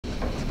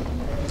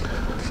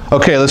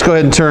Okay, let's go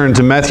ahead and turn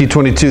to Matthew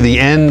 22, the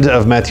end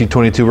of Matthew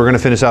 22. We're going to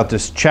finish out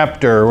this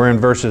chapter. We're in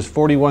verses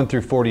 41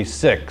 through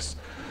 46.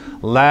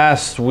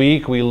 Last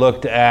week we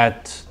looked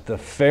at the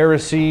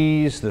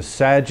Pharisees, the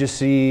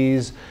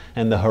Sadducees,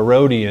 and the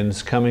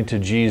Herodians coming to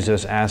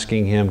Jesus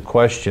asking him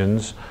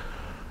questions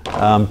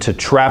to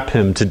trap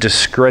him, to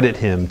discredit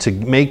him, to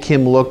make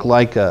him look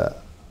like a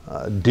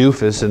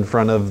doofus in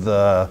front of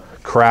the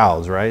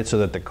crowds, right? So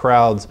that the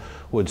crowds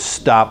would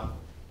stop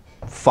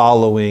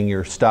following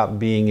or stop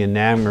being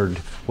enamored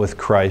with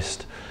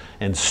Christ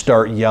and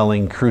start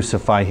yelling,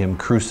 "Crucify him,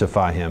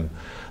 crucify him."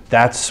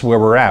 That's where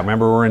we're at.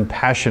 Remember, we're in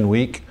Passion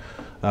Week,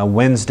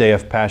 Wednesday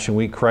of Passion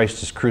Week.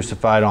 Christ is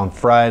crucified on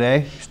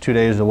Friday. He's 2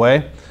 days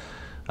away.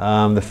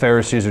 The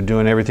Pharisees are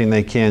doing everything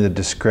they can to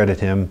discredit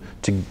him,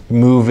 to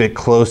move it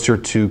closer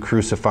to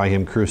crucify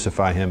him,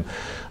 crucify him.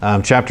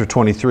 Chapter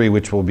 23,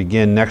 which will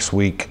begin next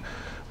week,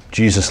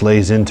 Jesus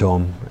lays into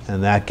them,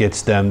 and that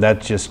gets them, that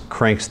just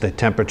cranks the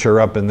temperature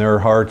up in their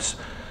hearts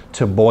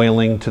to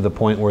boiling to the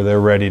point where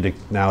they're ready to,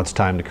 now it's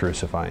time to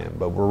crucify him.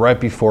 But we're right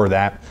before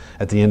that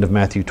at the end of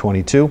Matthew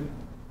 22.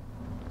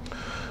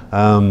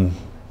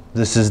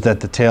 This is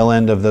at the tail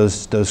end of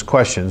those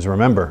questions.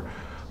 Remember,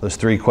 those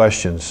three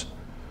questions.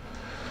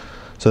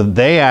 So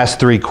they asked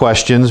three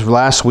questions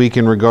last week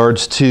in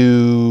regards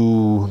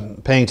to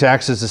paying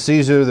taxes to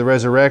Caesar, the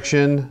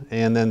resurrection,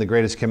 and then the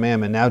greatest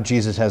commandment. Now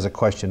Jesus has a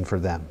question for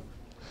them.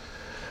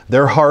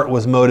 Their heart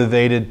was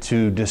motivated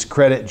to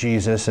discredit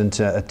Jesus and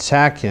to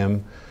attack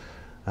him.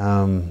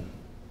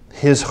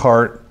 His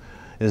heart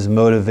is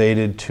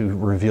motivated to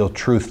reveal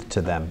truth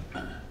to them,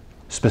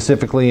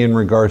 specifically in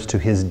regards to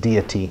his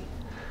deity.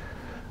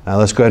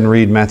 Let's go ahead and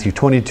read Matthew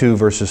 22,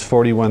 verses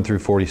 41 through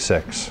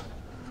 46.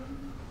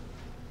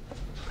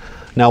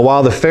 Now,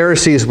 while the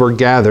Pharisees were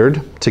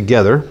gathered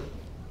together,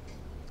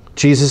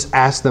 Jesus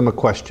asked them a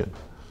question,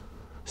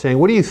 saying,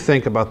 "What do you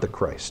think about the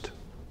Christ?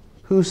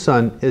 Whose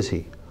son is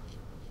he?"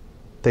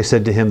 They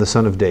said to him, "The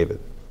son of David."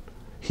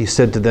 He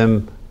said to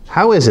them,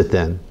 "How is it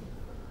then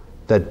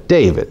that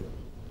David,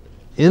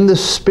 in the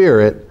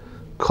Spirit,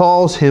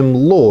 calls him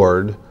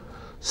Lord,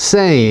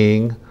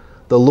 saying,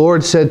 'The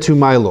Lord said to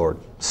my Lord,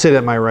 sit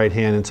at my right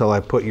hand until I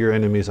put your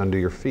enemies under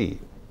your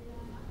feet'?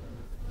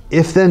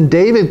 If then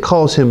David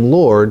calls him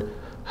Lord,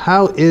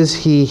 how is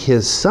he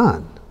his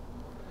son?"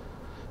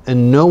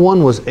 And no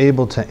one was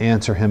able to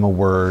answer him a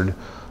word,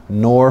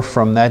 nor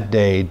from that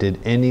day did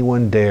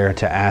anyone dare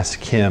to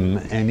ask him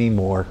any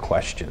more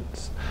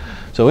questions.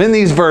 So in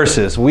these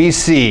verses, we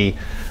see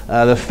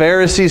the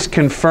Pharisees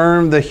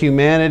confirm the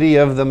humanity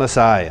of the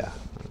Messiah,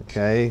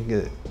 okay,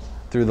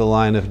 through the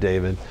line of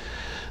David.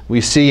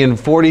 We see in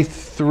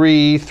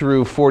 43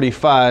 through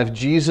 45,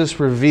 Jesus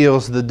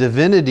reveals the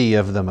divinity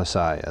of the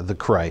Messiah, the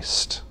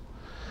Christ.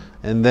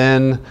 And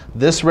then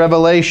this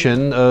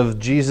revelation of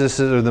Jesus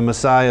or the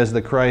Messiah's,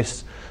 the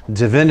Christ's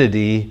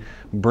divinity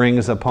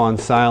brings upon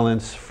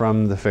silence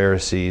from the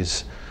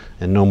Pharisees,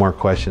 and no more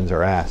questions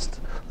are asked.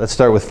 Let's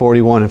start with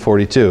 41 and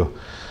 42.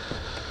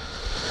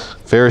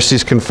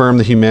 Pharisees confirm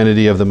the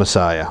humanity of the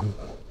Messiah.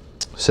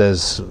 It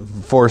says,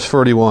 verse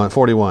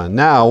 41.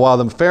 Now, while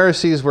the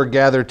Pharisees were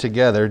gathered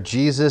together,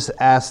 Jesus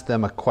asked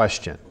them a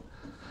question,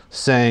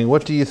 saying,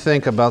 "What do you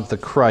think about the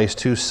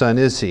Christ? Whose son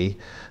is he?"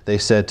 They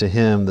said to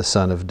him, "The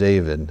son of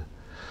David."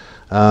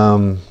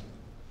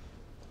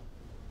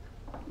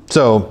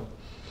 So,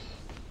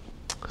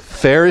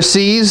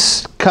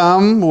 Pharisees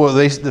come. Well,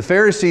 the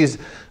Pharisees,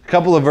 a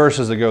couple of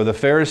verses ago, the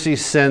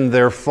Pharisees send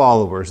their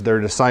followers, their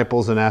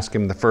disciples, and ask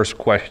him the first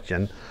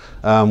question,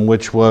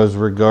 which was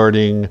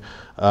regarding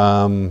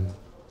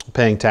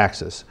paying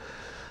taxes.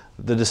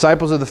 The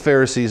disciples of the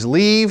Pharisees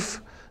leave.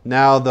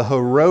 Now the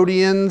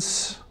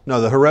Herodians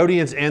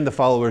and the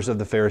followers of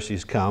the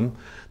Pharisees come.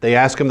 They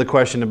ask him the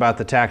question about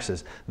the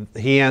taxes.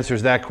 He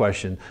answers that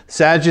question.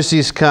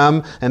 Sadducees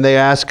come and they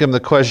ask him the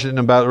question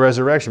about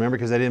resurrection. Remember,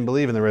 because they didn't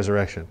believe in the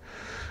resurrection.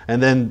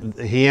 And then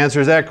he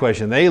answers that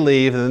question. They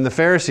leave, and then the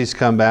Pharisees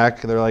come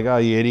back. They're like, "Oh,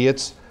 you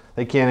idiots.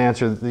 They can't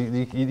answer.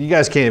 You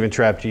guys can't even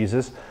trap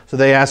Jesus." So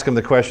they ask him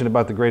the question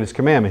about the greatest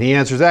commandment. He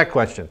answers that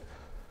question.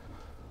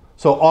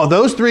 So all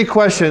those three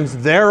questions,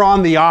 they're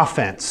on the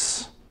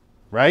offense,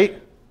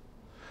 right?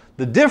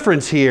 The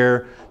difference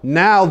here,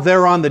 now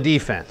they're on the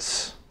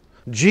defense.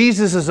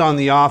 Jesus is on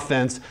the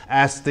offense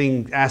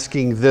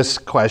asking this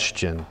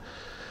question.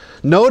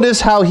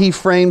 Notice how he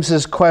frames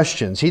his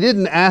questions. He did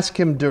not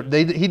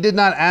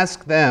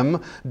ask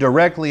them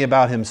directly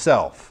about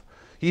himself.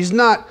 He's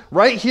not,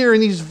 right here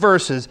in these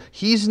verses,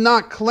 he's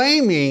not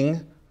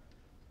claiming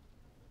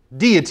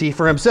deity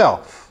for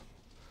himself.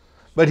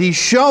 But he's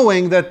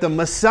showing that the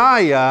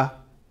Messiah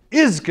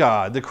is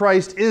God. The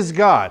Christ is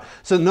God.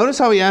 So notice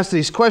how he asks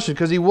these questions,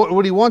 because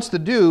what he wants to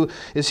do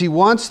is he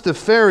wants the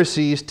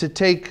Pharisees to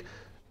take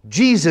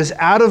Jesus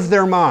out of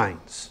their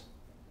minds.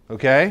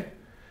 Okay?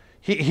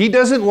 He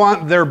doesn't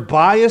want their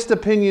biased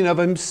opinion of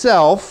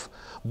himself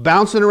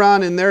bouncing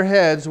around in their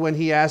heads when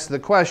he asks the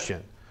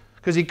question.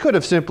 Because he could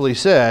have simply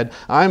said,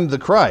 "I'm the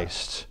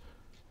Christ."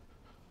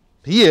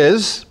 He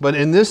is, but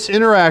in this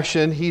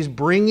interaction, he's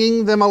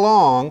bringing them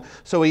along.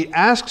 So he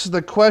asks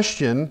the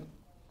question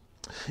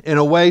in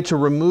a way to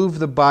remove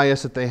the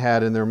bias that they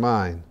had in their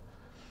mind.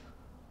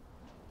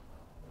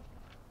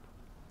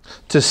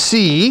 To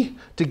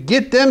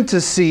get them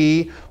to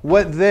see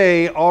what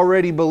they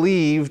already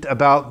believed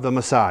about the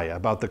Messiah,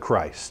 about the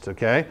Christ,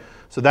 okay?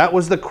 So that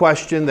was the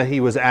question that he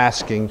was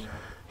asking.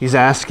 He's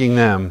asking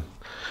them.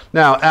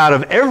 Now, out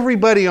of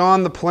everybody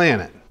on the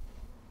planet,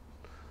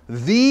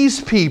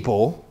 these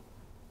people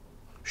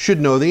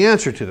should know the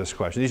answer to this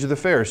question. These are the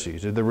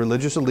Pharisees, they're the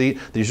religious elite,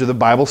 these are the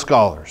Bible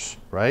scholars,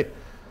 right?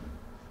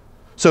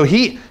 So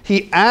he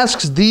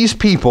asks these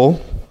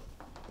people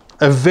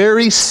a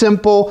very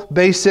simple,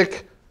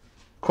 basic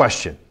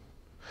question.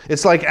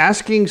 It's like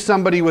asking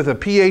somebody with a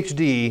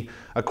PhD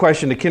a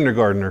question a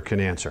kindergartner can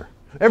answer.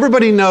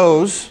 Everybody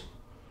knows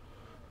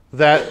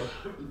that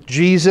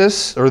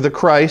Jesus, or the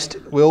Christ,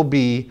 will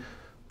be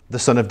the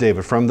son of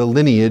David, from the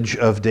lineage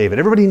of David.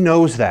 Everybody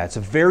knows that. It's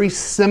a very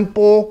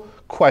simple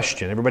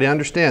question. Everybody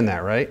understand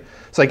that, right?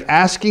 It's like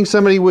asking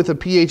somebody with a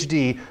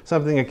PhD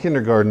something a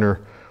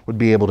kindergartner would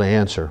be able to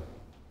answer.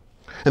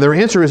 And their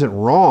answer isn't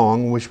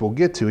wrong, which we'll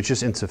get to. It's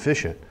just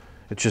insufficient.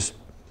 It's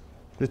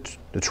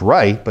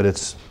right, but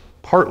it's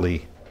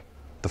partly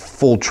the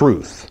full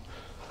truth.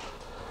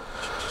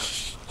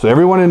 So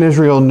everyone in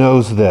Israel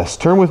knows this.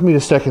 Turn with me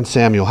to 2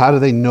 Samuel. How do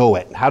they know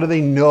it? How do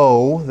they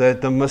know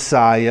that the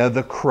Messiah,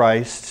 the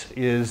Christ,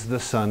 is the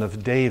son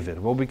of David?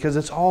 Well, because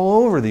it's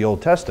all over the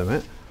Old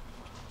Testament.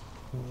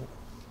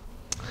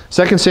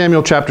 2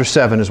 Samuel chapter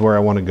 7 is where I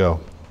want to go.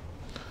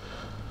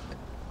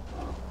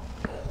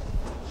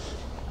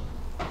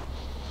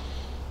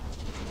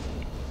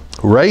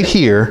 Right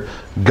here,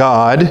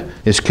 God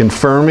is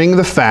confirming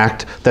the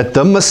fact that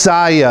the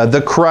Messiah,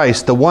 the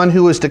Christ, the one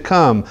who is to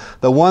come,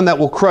 the one that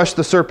will crush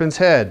the serpent's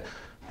head,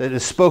 that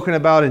is spoken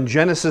about in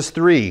Genesis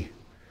 3,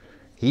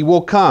 he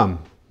will come.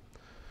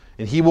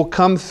 And he will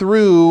come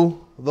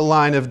through the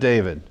line of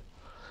David.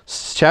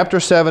 Chapter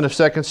 7 of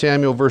 2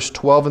 Samuel, verse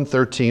 12 and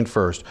 13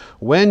 first.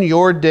 When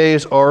your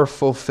days are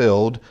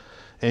fulfilled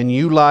and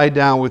you lie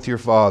down with your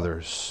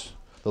fathers,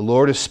 the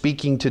Lord is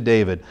speaking to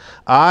David,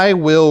 I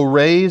will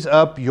raise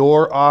up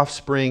your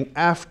offspring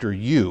after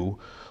you,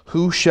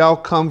 who shall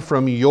come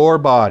from your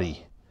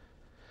body,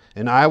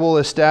 and I will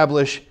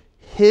establish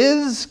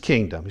his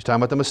kingdom. He's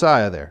talking about the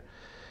Messiah there.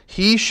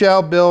 He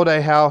shall build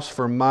a house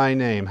for my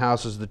name.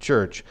 House is the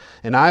church.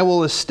 And I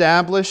will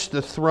establish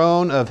the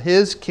throne of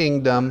his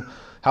kingdom.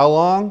 How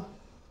long?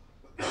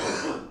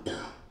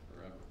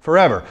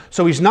 Forever.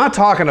 So he's not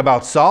talking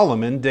about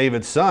Solomon,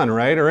 David's son,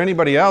 right? Or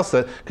anybody else,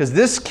 because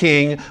this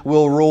king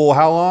will rule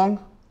how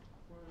long?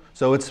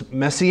 So it's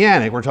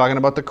messianic. We're talking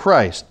about the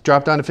Christ.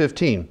 Drop down to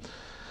 15.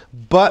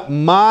 But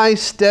my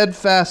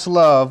steadfast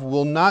love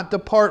will not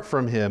depart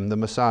from him, the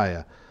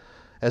Messiah,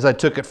 as I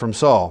took it from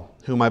Saul,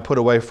 whom I put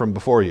away from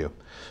before you.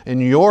 And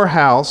your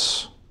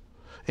house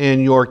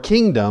and your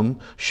kingdom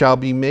shall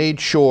be made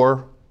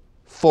sure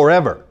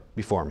forever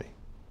before me.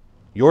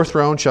 Your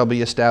throne shall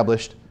be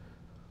established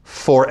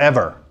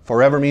forever.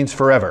 Forever means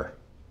forever.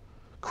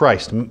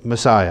 Christ,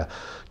 Messiah.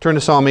 Turn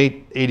to Psalm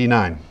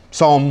 89.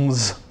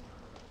 Psalms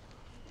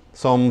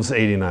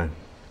 89.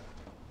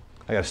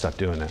 I got to stop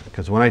doing that,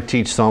 because when I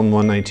teach Psalm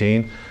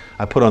 119,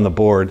 I put on the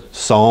board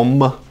Psalm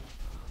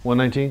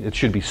 119. It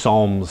should be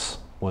Psalms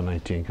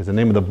 119, because the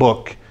name of the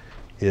book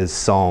is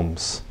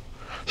Psalms.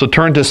 So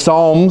turn to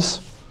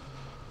Psalms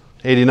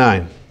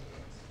 89.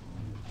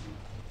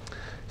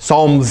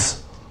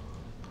 Psalms.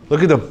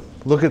 Look,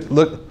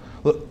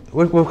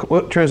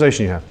 what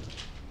translation you have?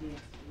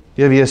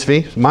 You have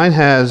ESV? Mine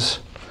has,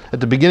 at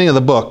the beginning of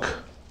the book,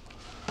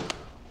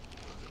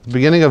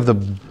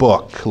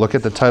 look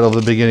at the title of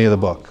the beginning of the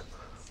book,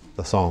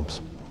 the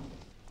Psalms.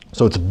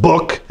 So it's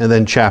book and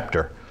then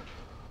chapter.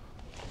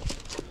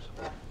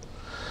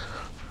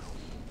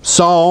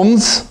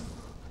 Psalms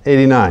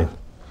 89,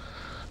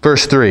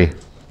 verse 3.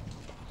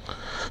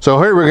 So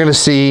here we're going to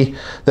see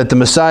that the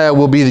Messiah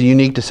will be the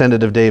unique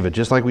descendant of David,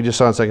 just like we just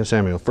saw in 2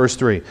 Samuel. Verse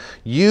 3.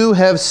 You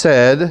have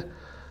said,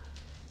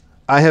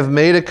 I have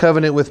made a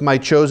covenant with my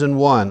chosen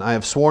one. I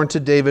have sworn to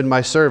David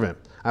my servant.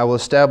 I will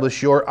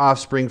establish your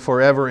offspring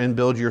forever and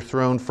build your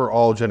throne for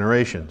all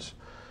generations.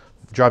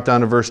 Drop down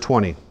to verse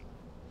 20.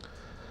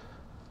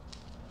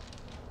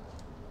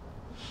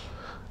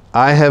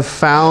 I have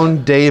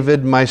found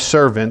David my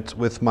servant.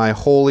 With my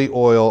holy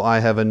oil I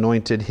have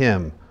anointed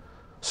him,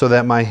 so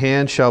that my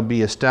hand shall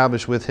be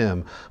established with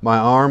him. My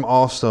arm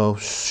also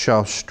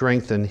shall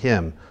strengthen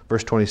him.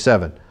 Verse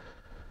 27.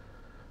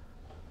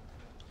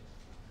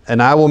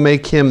 And I will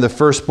make him the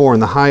firstborn,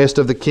 the highest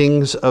of the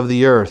kings of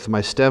the earth.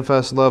 My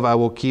steadfast love I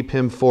will keep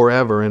him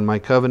forever, and my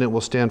covenant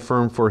will stand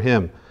firm for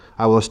him.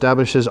 I will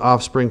establish his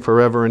offspring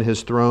forever, and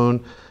his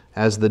throne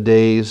as the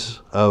days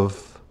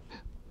of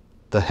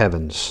the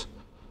heavens.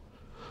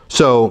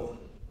 So,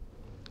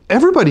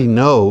 everybody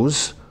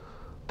knows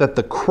that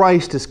the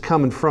Christ is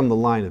coming from the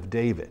line of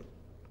David.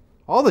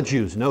 All the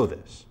Jews know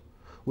this,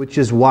 which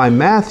is why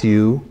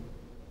Matthew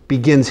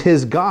begins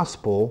his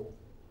gospel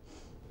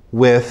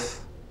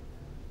with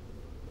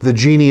the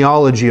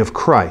genealogy of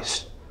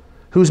Christ.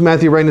 Who's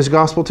Matthew writing his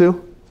gospel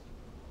to?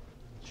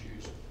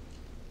 Jews.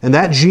 And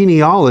that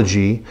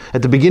genealogy,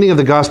 at the beginning of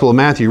the Gospel of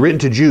Matthew, written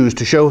to Jews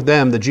to show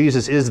them that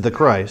Jesus is the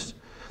Christ.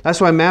 That's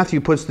why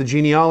Matthew puts the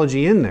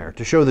genealogy in there,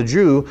 to show the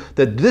Jew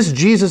that this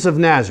Jesus of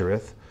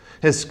Nazareth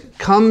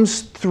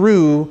comes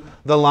through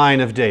the line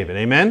of David.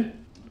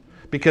 Amen?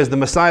 Because the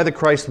Messiah, the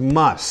Christ,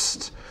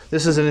 must.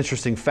 This is an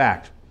interesting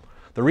fact.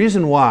 The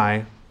reason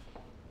why,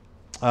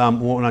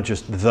 well, not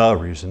just the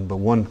reason, but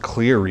one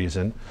clear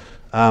reason,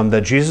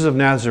 that Jesus of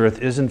Nazareth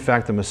is in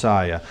fact the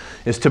Messiah,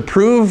 is to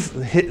prove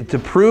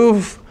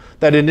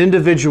that an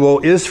individual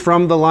is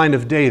from the line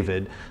of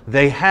David.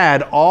 They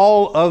had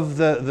all of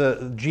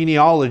the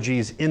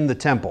genealogies in the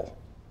temple.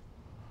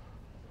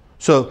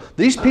 So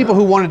these people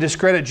who want to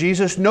discredit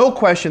Jesus, no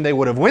question, they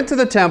would have went to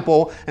the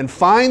temple and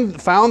found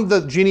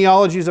the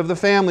genealogies of the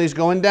families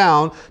going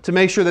down to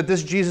make sure that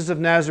this Jesus of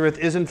Nazareth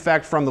is in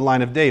fact from the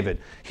line of David.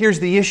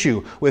 Here's the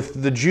issue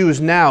with the Jews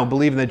now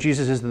believing that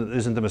Jesus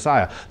isn't the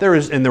Messiah.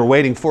 And they're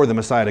waiting for the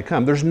Messiah to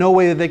come. There's no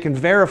way that they can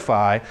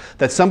verify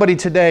that somebody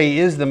today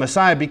is the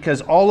Messiah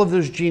because all of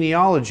those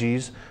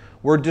genealogies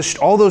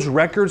all those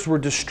records were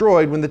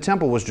destroyed when the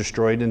temple was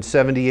destroyed in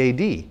 70 AD.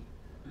 Does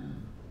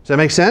that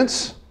make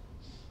sense?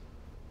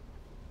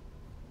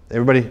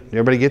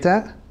 Everybody get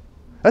that?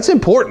 That's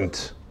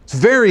important. It's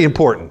very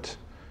important.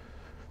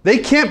 They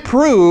can't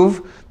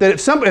prove that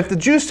if the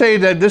Jews say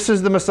that this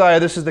is the Messiah,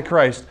 this is the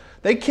Christ,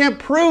 they can't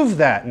prove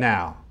that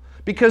now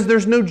because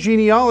there's no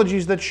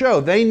genealogies that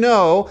show. They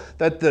know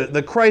that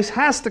the Christ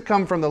has to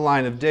come from the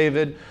line of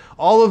David.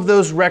 All of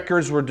those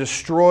records were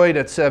destroyed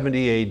at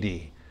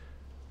 70 AD.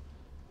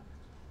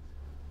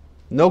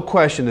 No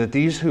question that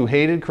these who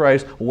hated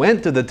Christ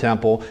went to the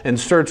temple and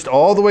searched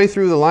all the way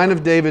through the line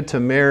of David to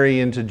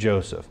Mary and to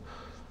Joseph.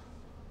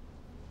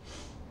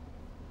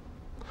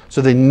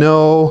 So they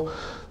know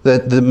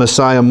that the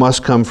Messiah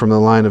must come from the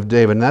line of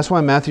David. And that's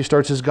why Matthew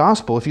starts his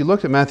gospel. If you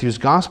look at Matthew's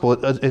gospel,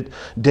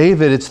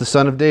 David, it's the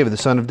son of David, the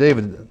son of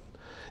David.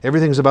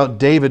 Everything's about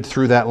David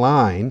through that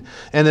line.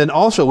 And then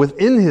also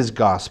within his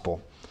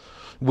gospel,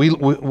 we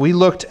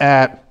looked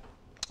at,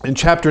 in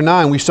chapter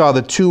 9, we saw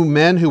the two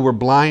men who were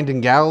blind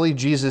in Galilee,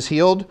 Jesus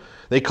healed.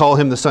 They call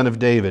him the son of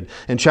David.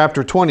 In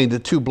chapter 20, the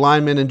two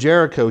blind men in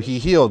Jericho, he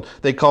healed.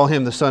 They call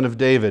him the son of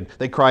David.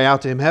 They cry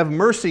out to him, "Have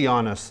mercy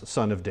on us,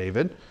 son of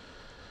David."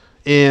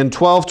 In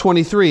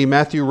 12:23,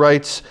 Matthew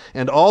writes,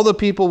 "And all the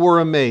people were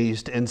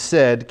amazed and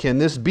said, 'Can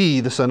this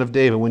be the son of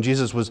David?'" When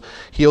Jesus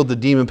healed the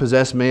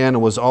demon-possessed man who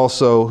was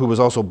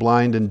also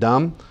blind and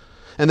dumb.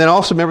 And then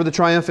also remember the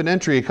triumphant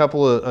entry,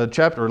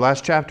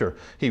 last chapter.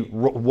 He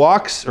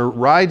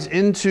rides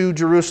into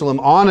Jerusalem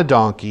on a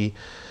donkey,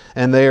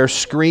 and they are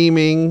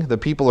screaming, the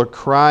people are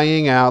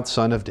crying out,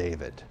 "Son of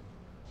David."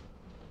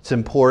 It's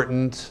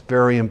important,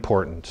 very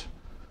important.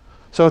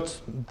 So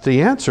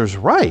the answer's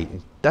right.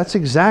 That's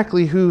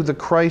exactly who the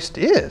Christ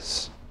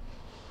is.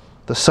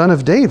 The Son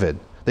of David.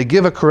 They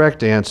give a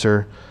correct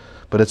answer,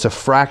 but it's a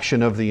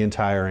fraction of the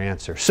entire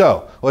answer.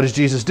 So, what does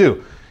Jesus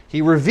do?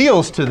 He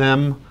reveals to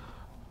them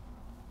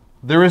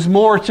there is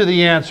more to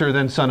the answer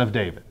than Son of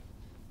David.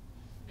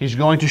 He's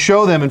going to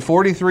show them in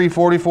 43,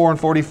 44, and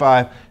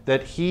 45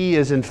 that he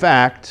is in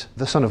fact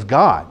the Son of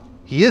God.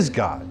 He is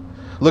God.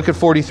 Look at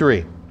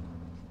 43.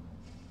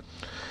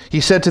 He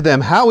said to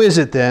them, "How is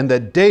it then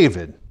that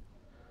David,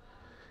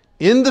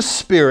 in the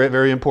Spirit,"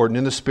 very important,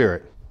 in the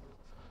Spirit,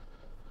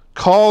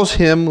 "calls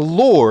him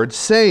Lord,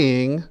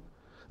 saying,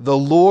 'The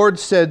Lord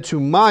said to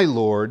my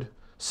Lord,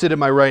 sit at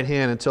my right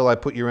hand until I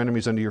put your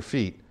enemies under your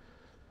feet'?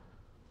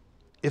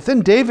 If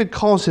then David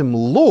calls him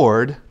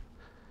Lord,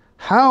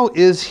 how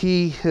is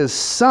he his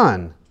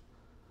son?"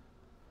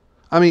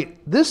 I mean,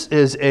 this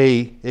is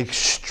an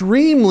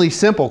extremely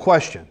simple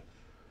question,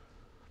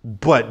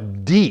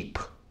 but deep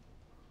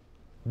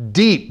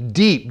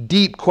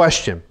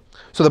question.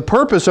 So the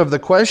purpose of the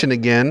question,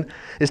 again,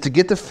 is to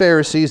get the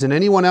Pharisees and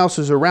anyone else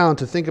who's around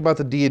to think about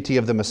the deity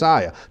of the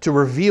Messiah, to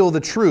reveal the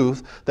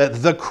truth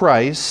that the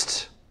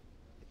Christ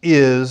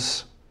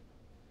is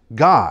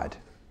God.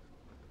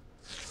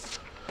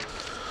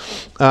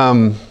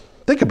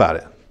 Think about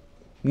it.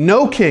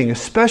 No king,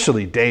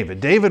 especially David.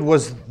 David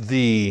was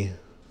he's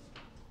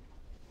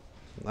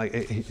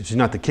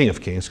not the King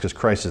of Kings because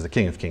Christ is the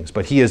King of Kings,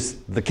 but he is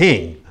the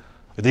king,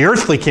 the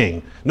earthly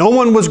king. No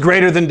one was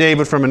greater than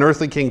David from an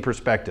earthly king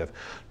perspective.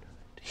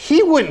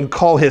 He wouldn't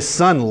call his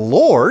son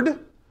Lord.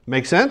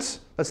 Make sense?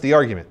 That's the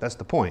argument. That's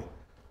the point.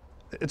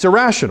 It's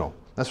irrational.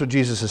 That's what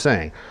Jesus is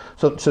saying.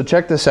 So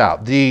check this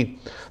out. The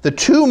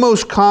two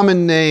most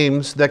common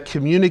names that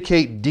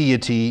communicate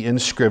deity in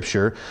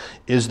Scripture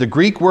is the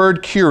Greek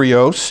word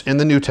kurios in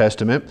the New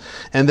Testament,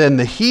 and then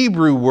the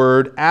Hebrew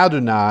word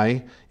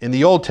Adonai in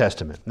the Old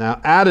Testament. Now,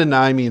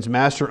 Adonai means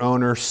master,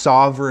 owner,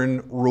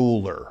 sovereign,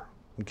 ruler.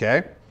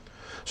 Okay?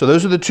 So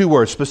those are the two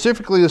words.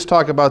 Specifically, let's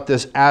talk about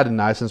this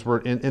Adonai, since we're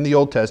in the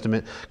Old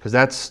Testament, because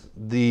that's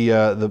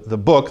the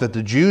book that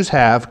the Jews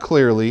have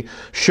clearly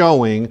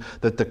showing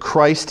that the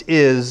Christ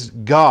is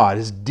God,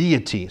 is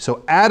deity.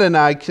 So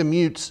Adonai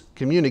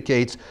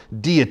communicates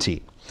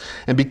deity.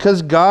 And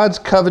because God's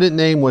covenant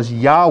name was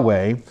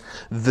Yahweh,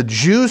 the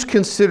Jews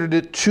considered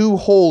it too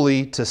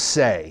holy to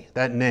say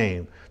that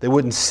name. They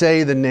wouldn't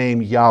say the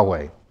name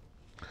Yahweh.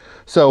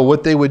 So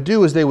what they would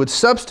do is they would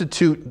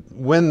substitute,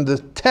 when the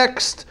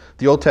text,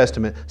 the Old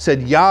Testament,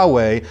 said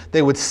Yahweh,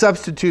 they would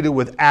substitute it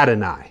with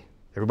Adonai.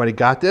 Everybody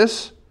got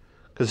this?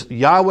 Because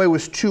Yahweh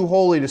was too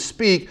holy to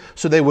speak,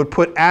 so they would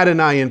put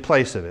Adonai in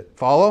place of it.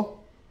 Follow?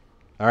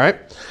 All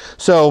right?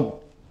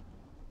 So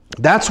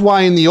that's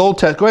why in the Old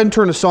Testament, go ahead and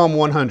turn to Psalm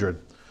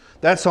 100.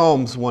 That's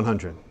Psalms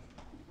 100.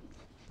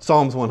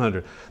 Psalms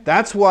 100.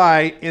 That's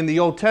why in the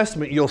Old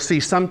Testament you'll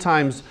see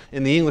sometimes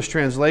in the English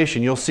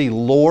translation, you'll see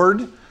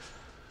Lord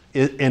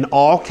in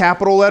all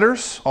capital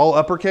letters, all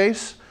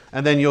uppercase,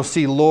 and then you'll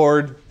see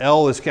Lord,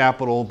 L is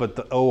capital, but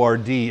the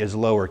O-R-D is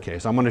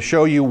lowercase. I'm going to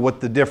show you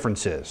what the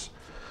difference is.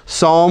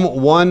 Psalms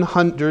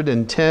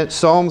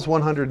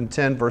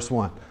 110, verse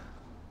 1.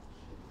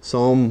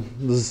 Psalm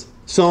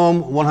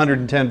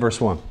 110,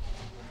 verse 1.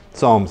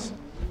 Psalms.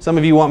 Some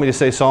of you want me to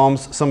say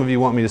Psalms. Some of you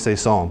want me to say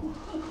Psalm.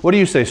 What do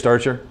you say,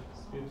 Starcher?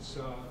 It's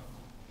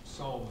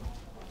Psalm.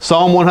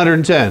 Psalm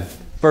 110,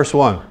 verse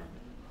 1. When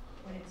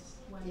it's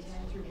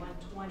 110 through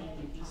 120,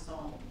 it'd be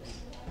Psalm.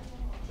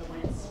 So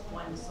when it's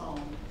one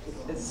Psalm,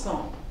 it's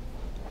Psalm.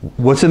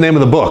 What's the name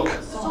of the book?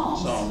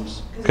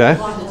 Psalms. Okay.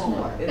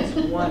 It's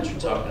one.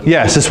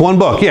 Yes, it's one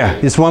book. Yeah,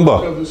 it's one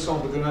book. Of the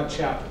Psalm, but they're not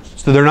chapters.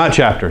 So they're not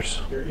chapters.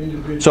 They're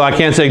individual. So I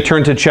can't say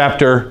turn to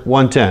chapter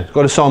 110.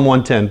 Go to Psalm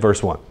 110,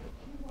 verse 1.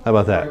 How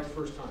about that? Right the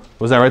first time.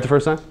 Was that right the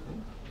first time?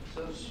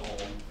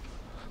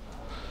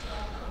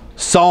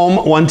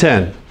 Psalm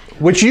 110,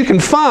 which you can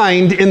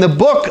find in the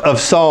book of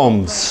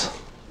Psalms.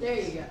 There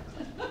you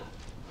go.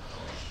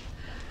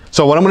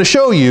 So what I'm going to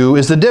show you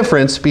is the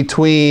difference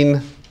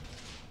between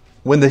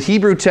when the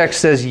Hebrew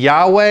text says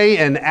Yahweh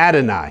and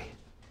Adonai.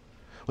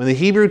 When the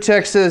Hebrew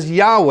text says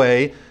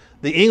Yahweh,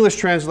 the English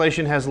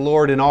translation has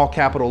Lord in all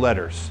capital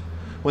letters.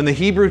 When the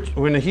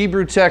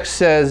Hebrew text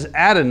says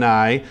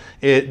Adonai,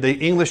 the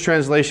English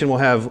translation will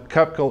have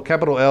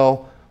capital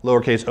L,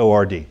 lowercase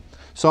O-R-D.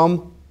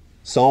 Psalm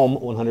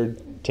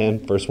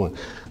 110, verse 1.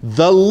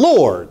 The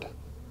Lord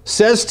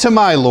says to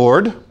my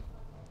Lord,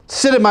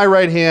 sit at my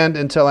right hand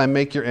until I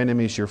make your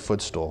enemies your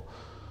footstool.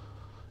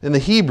 In the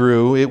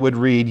Hebrew, it would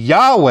read,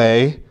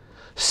 Yahweh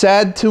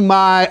said to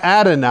my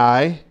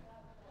Adonai,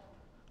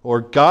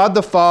 or God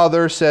the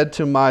Father said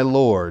to my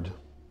Lord.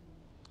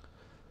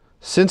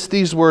 Since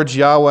these words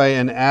Yahweh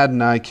and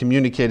Adonai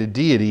communicated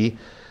deity,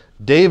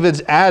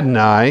 David's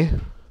Adonai,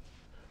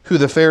 who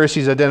the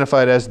Pharisees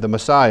identified as the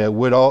Messiah,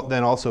 would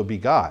then also be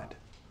God.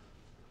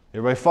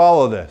 Everybody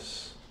follow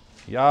this.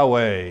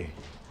 Yahweh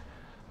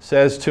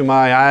says to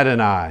my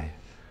Adonai.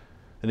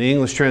 In the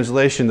English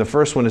translation, the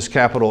first one is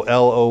capital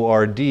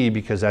L-O-R-D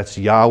because that's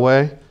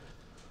Yahweh.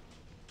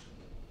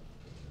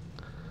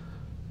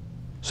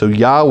 So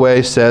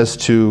Yahweh says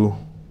to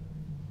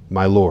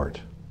my Lord.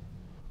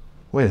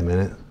 Wait a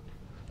minute.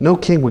 No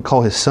king would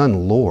call his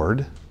son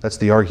Lord. That's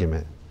the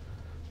argument.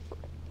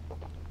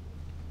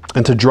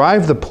 And to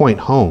drive the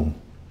point home,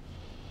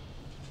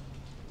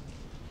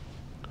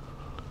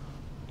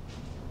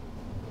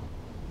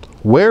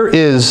 where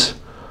is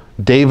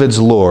David's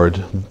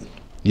Lord?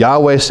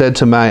 Yahweh said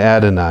to my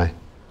Adonai.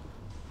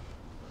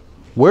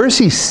 Where is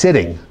he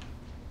sitting?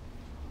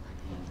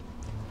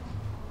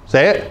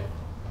 Say it.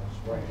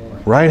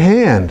 Right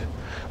hand.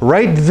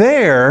 Right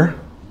there,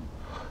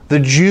 the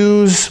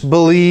Jews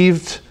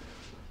believed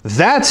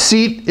that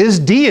seat is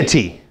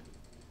deity.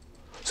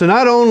 So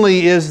not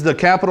only is the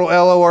capital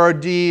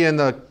L-O-R-D and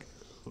the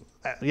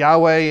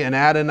Yahweh and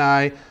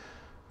Adonai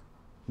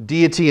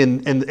deity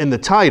in the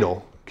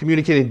title,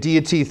 communicating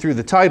deity through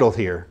the title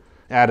here,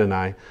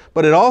 Adonai,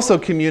 but it also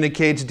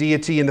communicates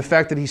deity in the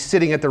fact that he's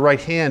sitting at the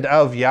right hand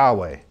of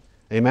Yahweh.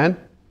 Amen?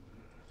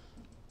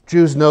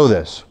 Jews know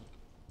this.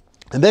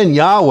 And then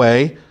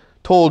Yahweh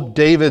told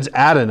David's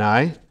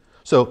Adonai,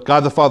 so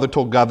God the Father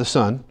told God the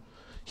Son,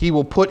 he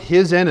will put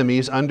his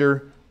enemies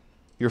under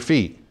your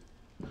feet.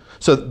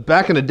 So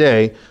back in the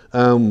day,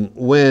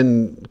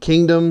 when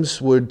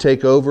kingdoms would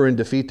take over and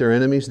defeat their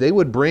enemies, they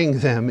would bring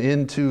them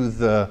into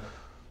the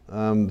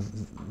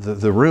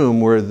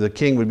room where the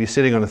king would be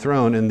sitting on a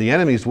throne, and the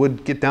enemies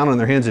would get down on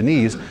their hands and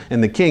knees,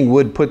 and the king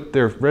would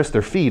rest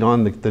their feet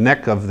on the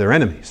neck of their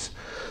enemies.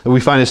 And we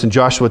find this in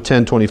Joshua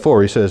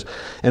 10:24. He says,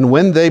 and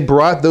when they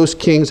brought those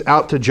kings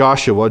out to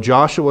Joshua,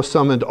 Joshua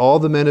summoned all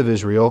the men of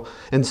Israel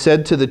and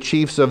said to the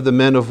chiefs of the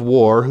men of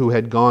war who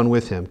had gone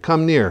with him,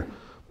 come near,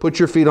 put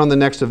your feet on the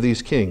necks of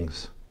these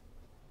kings.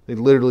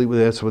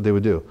 That's what they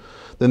would do.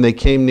 Then they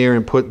came near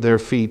and put their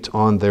feet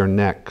on their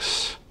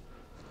necks.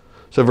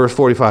 So verse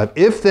 45,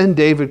 if then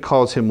David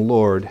calls him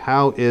Lord,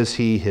 how is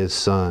he his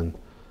son?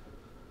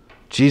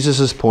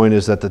 Jesus' point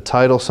is that the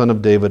title Son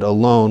of David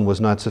alone was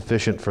not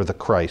sufficient for the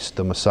Christ,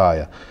 the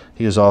Messiah.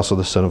 He is also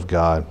the Son of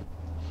God.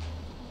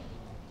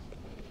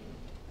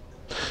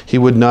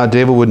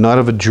 David would not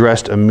have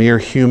addressed a mere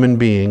human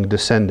being,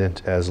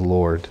 descendant, as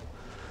Lord.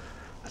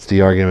 That's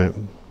the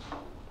argument.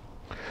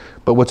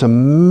 But what's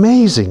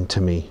amazing to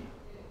me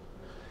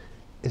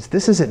is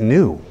this isn't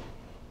new.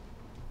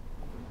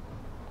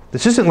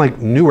 This isn't like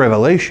new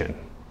revelation.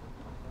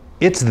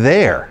 It's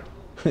there.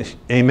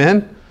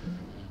 Amen?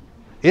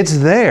 It's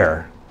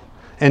there.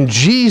 And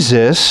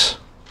Jesus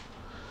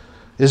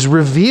is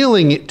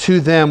revealing it to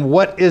them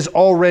what is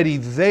already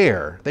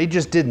there. They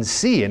just didn't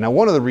see it. Now,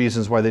 one of the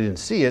reasons why they didn't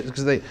see it is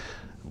because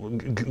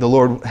the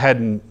Lord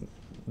hadn't,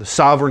 the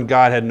sovereign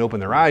God hadn't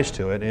opened their eyes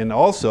to it. And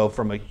also,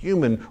 from a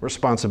human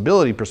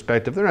responsibility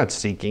perspective, they're not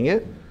seeking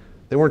it.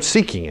 They weren't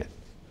seeking it.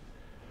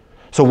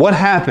 So what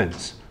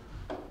happens?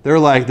 They're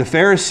like the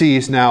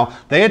Pharisees now.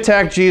 They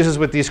attack Jesus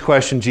with these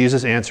questions.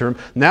 Jesus answers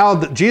them.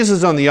 Now Jesus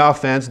is on the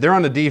offense. They're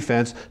on the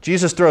defense.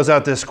 Jesus throws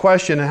out this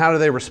question, and how do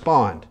they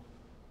respond?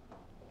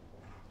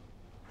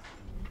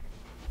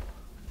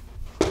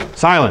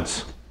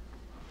 Silence.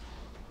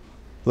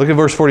 Look at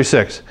verse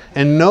 46.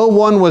 And no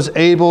one was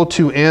able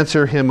to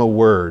answer him a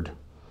word,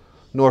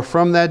 nor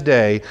from that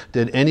day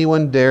did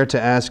anyone dare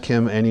to ask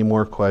him any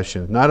more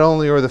questions. Not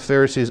only are the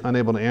Pharisees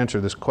unable to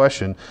answer this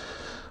question,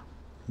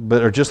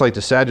 but are just like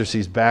the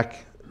Sadducees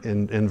back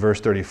in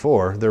verse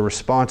 34, their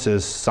response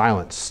is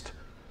silenced.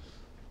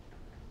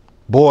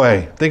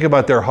 Boy, think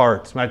about their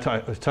hearts. I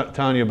was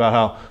telling you about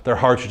how their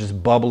hearts are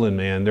just bubbling,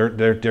 man.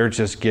 They're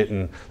just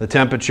getting, the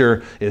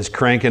temperature is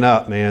cranking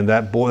up, man.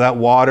 That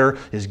water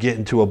is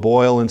getting to a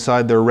boil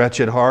inside their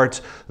wretched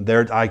hearts.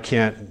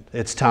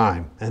 It's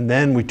time. And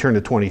then we turn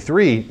to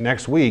 23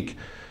 next week.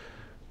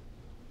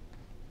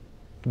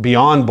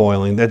 Beyond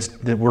boiling,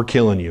 we're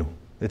killing you.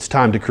 It's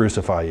time to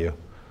crucify you.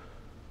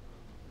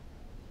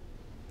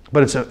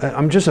 But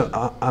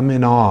I'm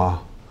in awe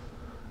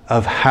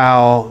of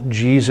how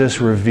Jesus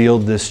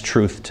revealed this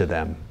truth to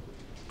them.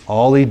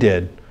 All he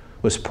did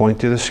was point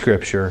to the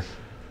scripture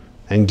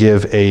and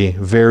give a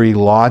very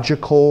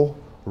logical,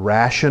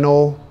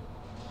 rational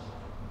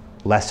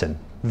lesson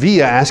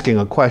via asking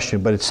a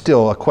question, but it's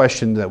still a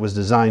question that was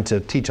designed to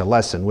teach a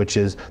lesson, which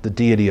is the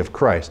deity of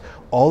Christ.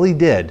 All he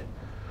did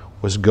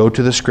was go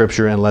to the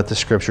scripture and let the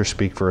scripture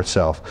speak for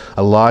itself.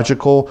 A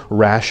logical,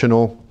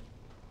 rational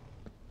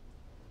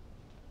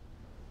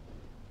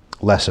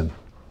lesson.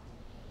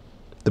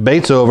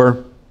 Debate's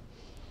over.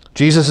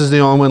 Jesus is the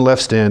only one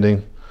left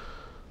standing.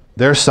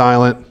 They're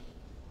silent.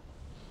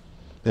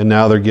 And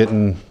now they're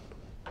getting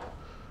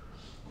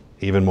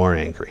even more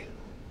angry.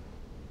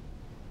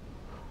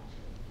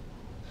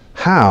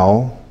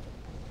 How?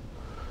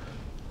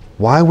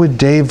 Why would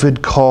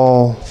David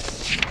call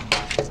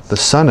the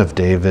Son of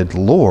David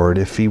Lord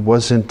if he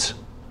was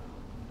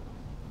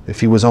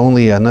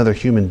only another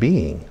human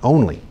being?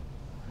 Only.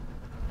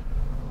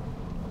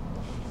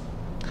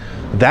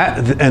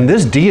 And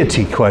this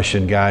deity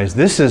question, guys,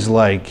 this is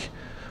like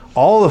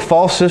all the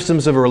false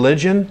systems of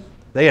religion,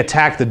 they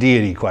attack the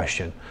deity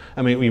question.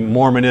 I mean,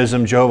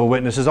 Mormonism, Jehovah's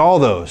Witnesses, all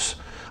those.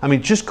 I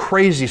mean, just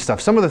crazy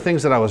stuff. Some of the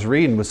things that I was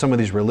reading with some of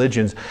these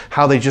religions,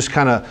 how they just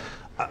kind of,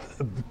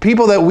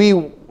 people that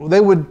they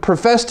would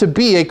profess to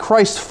be a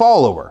Christ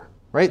follower,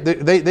 right?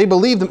 They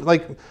believe them,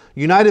 like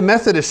United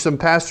Methodists, some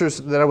pastors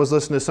that I was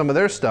listening to some of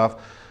their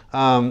stuff.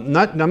 I'm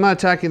not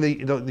attacking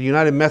the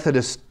United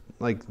Methodists,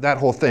 like that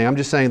whole thing. I'm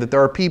just saying that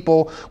there are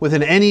people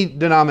within any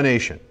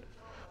denomination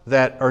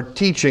that are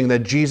teaching that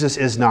Jesus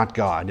is not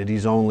God, that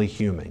he's only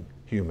human.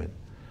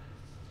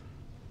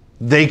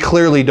 They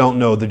clearly don't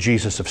know the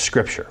Jesus of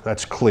Scripture.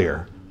 That's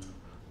clear.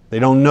 They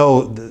don't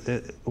know.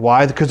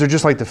 Why? Because they're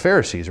just like the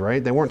Pharisees,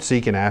 right? They weren't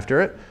seeking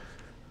after it.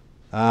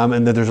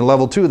 And that there's a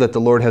level two that the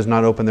Lord has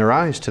not opened their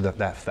eyes to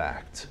that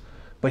fact.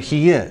 But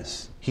he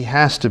is. He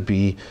has to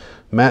be.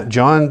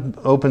 John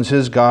opens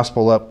his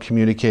gospel up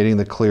communicating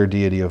the clear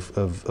deity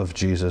of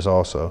Jesus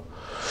also.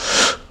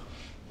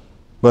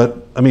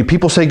 But, I mean,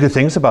 people say good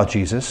things about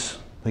Jesus.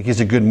 Like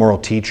he's a good moral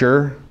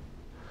teacher.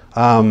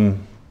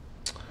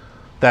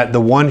 That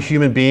the one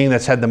human being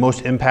that's had the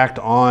most impact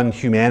on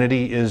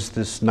humanity is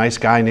this nice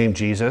guy named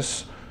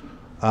Jesus.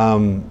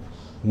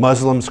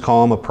 Muslims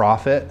call him a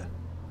prophet.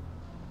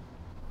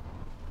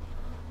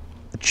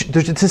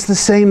 It's the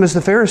same as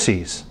the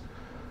Pharisees.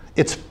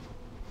 It's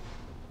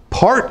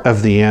part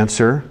of the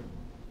answer,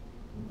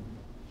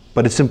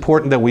 but it's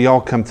important that we all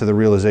come to the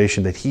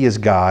realization that he is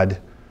God,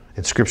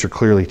 and Scripture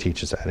clearly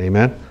teaches that.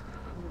 Amen?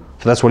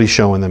 So that's what he's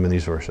showing them in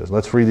these verses.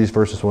 Let's read these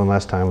verses one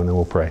last time and then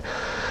we'll pray.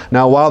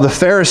 Now, while the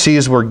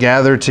Pharisees were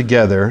gathered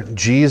together,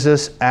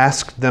 Jesus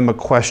asked them a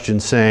question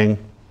saying,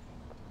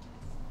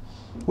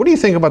 "What do you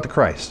think about the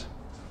Christ?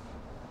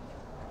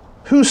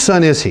 Whose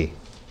son is he?"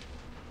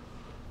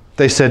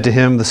 They said to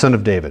him, "The son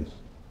of David."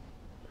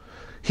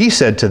 He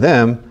said to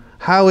them,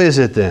 "How is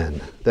it then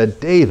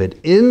that David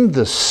in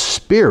the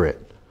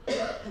Spirit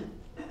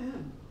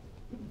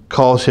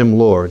calls him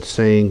Lord,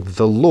 saying,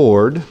 'The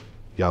Lord,'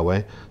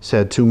 Yahweh,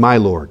 said to my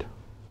Lord,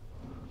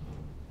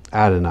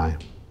 Adonai,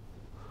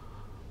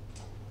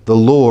 'The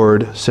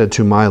Lord said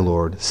to my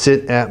Lord,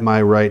 sit at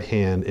my right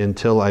hand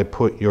until I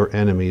put your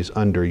enemies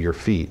under your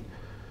feet.'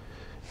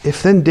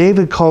 If then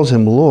David calls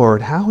him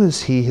Lord, how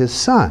is he his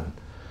son?"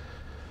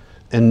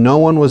 And no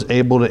one was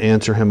able to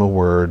answer him a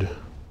word,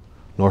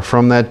 nor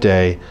from that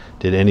day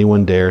did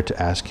anyone dare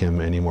to ask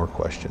him any more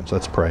questions.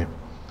 Let's pray.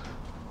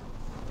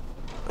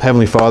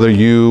 Heavenly Father,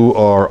 you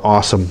are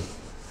awesome.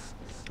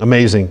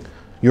 Amazing.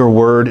 Your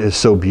word is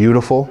so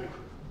beautiful.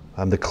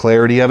 The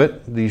clarity of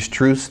it, these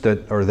truths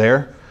that are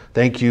there.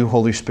 Thank you,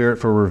 Holy Spirit,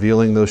 for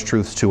revealing those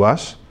truths to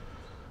us.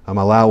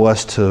 Allow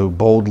us to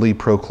boldly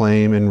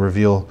proclaim and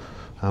reveal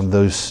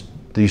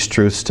these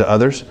truths to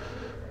others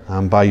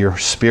by your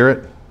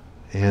Spirit.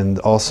 And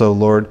also,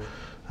 Lord,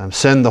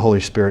 send the Holy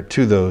Spirit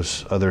to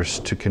those others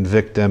to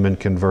convict them and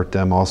convert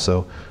them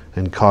also,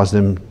 and cause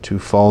them to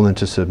fall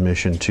into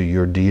submission to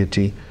your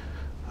deity.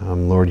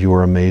 Lord, you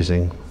are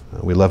amazing.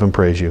 We love and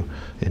praise you.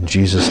 In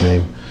Jesus'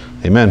 name,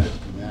 amen.